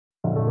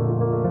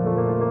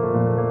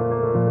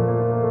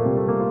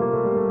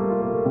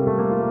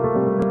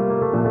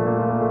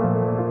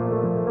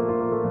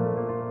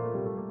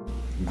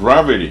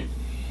Gravity.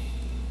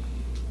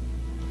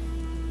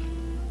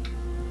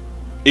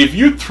 If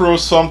you throw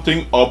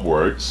something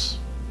upwards,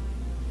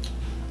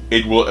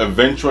 it will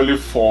eventually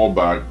fall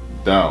back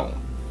down.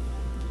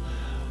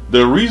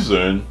 The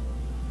reason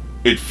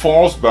it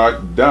falls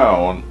back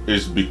down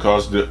is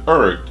because the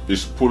earth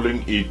is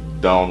pulling it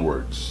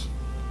downwards.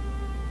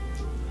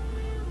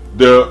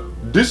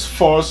 This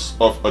force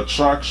of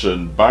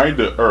attraction by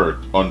the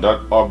earth on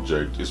that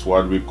object is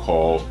what we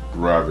call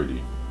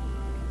gravity.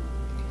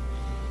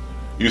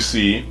 You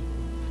see,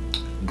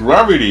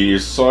 gravity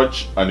is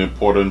such an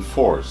important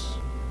force.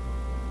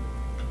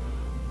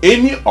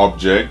 Any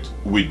object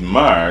with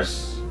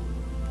mass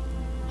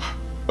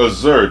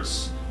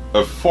exerts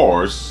a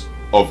force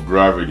of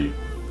gravity.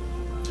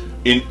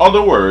 In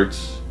other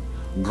words,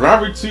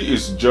 gravity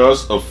is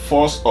just a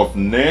force of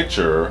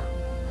nature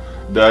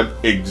that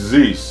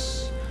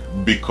exists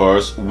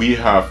because we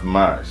have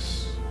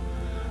mass.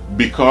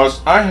 Because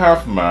I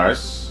have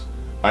mass,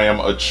 I am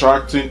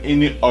attracting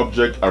any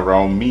object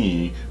around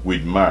me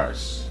with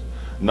mass.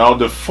 Now,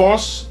 the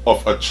force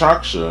of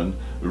attraction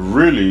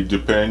really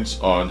depends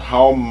on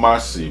how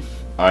massive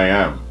I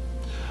am.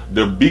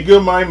 The bigger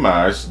my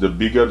mass, the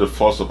bigger the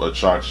force of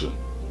attraction.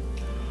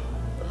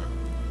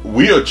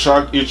 We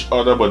attract each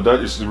other, but that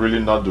is really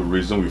not the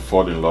reason we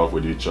fall in love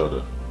with each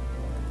other.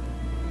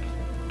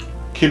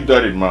 Keep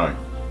that in mind.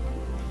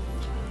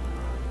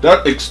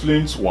 That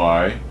explains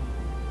why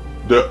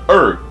the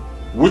earth,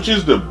 which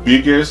is the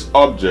biggest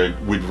object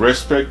with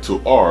respect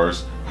to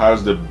ours,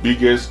 has the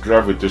biggest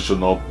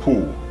gravitational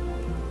pull.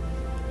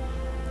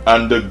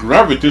 And the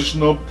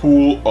gravitational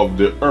pull of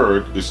the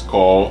earth is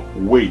called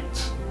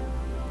weight.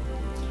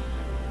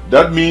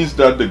 That means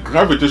that the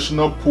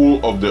gravitational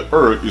pull of the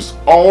earth is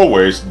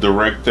always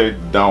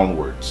directed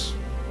downwards.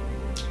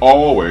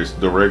 Always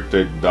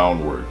directed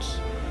downwards.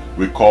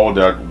 We call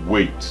that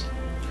weight.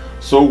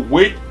 So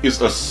weight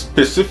is a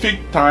specific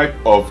type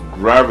of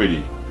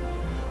gravity,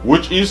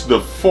 which is the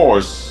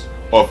force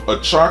of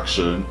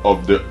attraction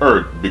of the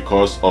earth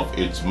because of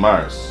its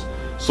mass.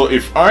 So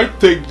if I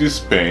take this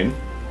pen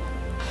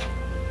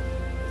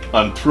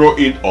and throw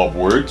it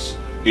upwards,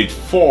 it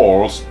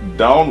falls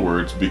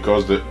downwards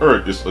because the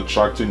earth is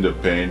attracting the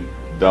pen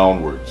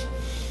downwards.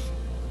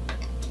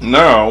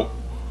 Now,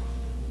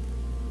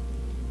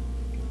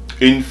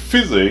 in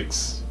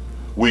physics,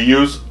 we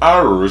use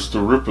arrows to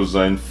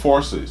represent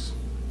forces.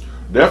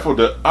 Therefore,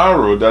 the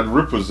arrow that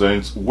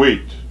represents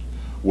weight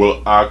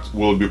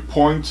will be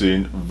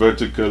pointing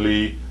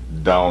vertically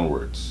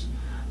downwards.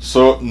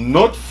 So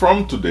note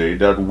from today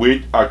that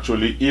weight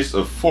actually is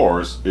a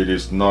force, it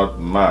is not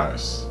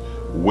mass.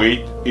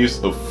 Weight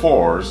is a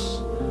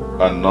force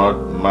and not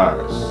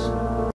mass.